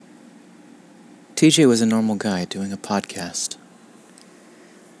TJ was a normal guy doing a podcast.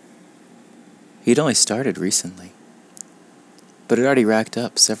 He'd only started recently, but had already racked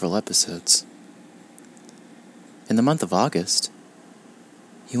up several episodes. In the month of August,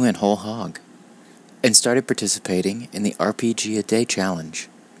 he went whole hog and started participating in the RPG A Day Challenge.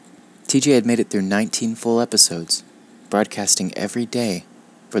 TJ had made it through 19 full episodes, broadcasting every day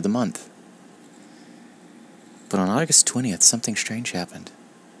for the month. But on August 20th, something strange happened.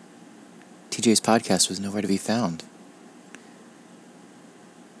 TJ's podcast was nowhere to be found.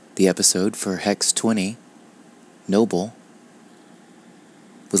 The episode for Hex 20, Noble,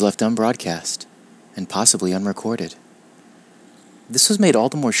 was left unbroadcast and possibly unrecorded. This was made all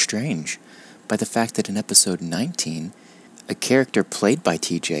the more strange by the fact that in episode 19, a character played by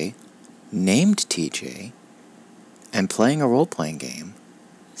TJ, named TJ, and playing a role-playing game,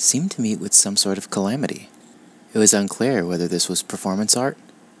 seemed to meet with some sort of calamity. It was unclear whether this was performance art,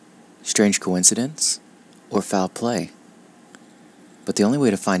 strange coincidence, or foul play. But the only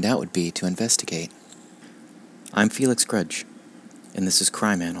way to find out would be to investigate. I'm Felix Grudge, and this is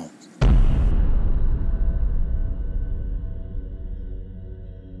Crime Annal.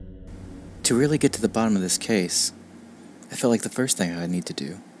 To really get to the bottom of this case, I felt like the first thing I need to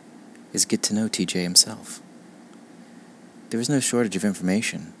do is get to know TJ himself. There was no shortage of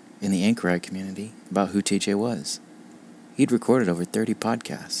information in the anchorite community about who TJ was. He'd recorded over 30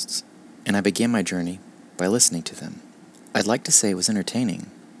 podcasts, and I began my journey by listening to them. I'd like to say it was entertaining,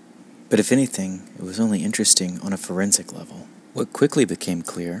 but if anything, it was only interesting on a forensic level. What quickly became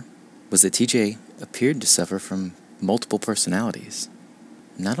clear was that TJ appeared to suffer from multiple personalities.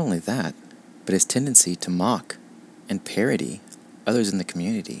 Not only that, but his tendency to mock and parody others in the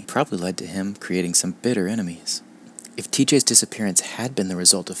community probably led to him creating some bitter enemies. If TJ's disappearance had been the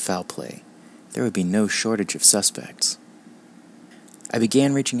result of foul play, there would be no shortage of suspects. I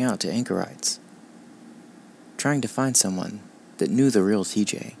began reaching out to anchorites, trying to find someone that knew the real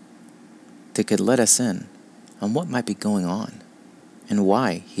TJ, that could let us in on what might be going on, and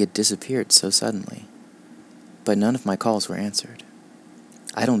why he had disappeared so suddenly. But none of my calls were answered.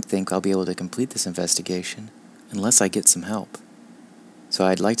 I don't think I'll be able to complete this investigation unless I get some help. So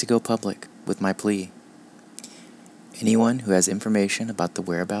I'd like to go public with my plea. Anyone who has information about the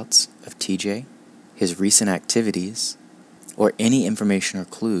whereabouts of TJ, his recent activities, or any information or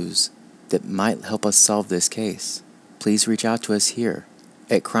clues that might help us solve this case, please reach out to us here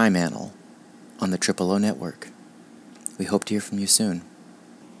at Crime Annal on the Triple O Network. We hope to hear from you soon.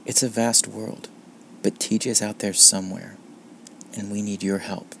 It's a vast world, but TJ's out there somewhere, and we need your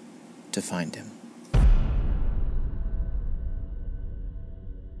help to find him.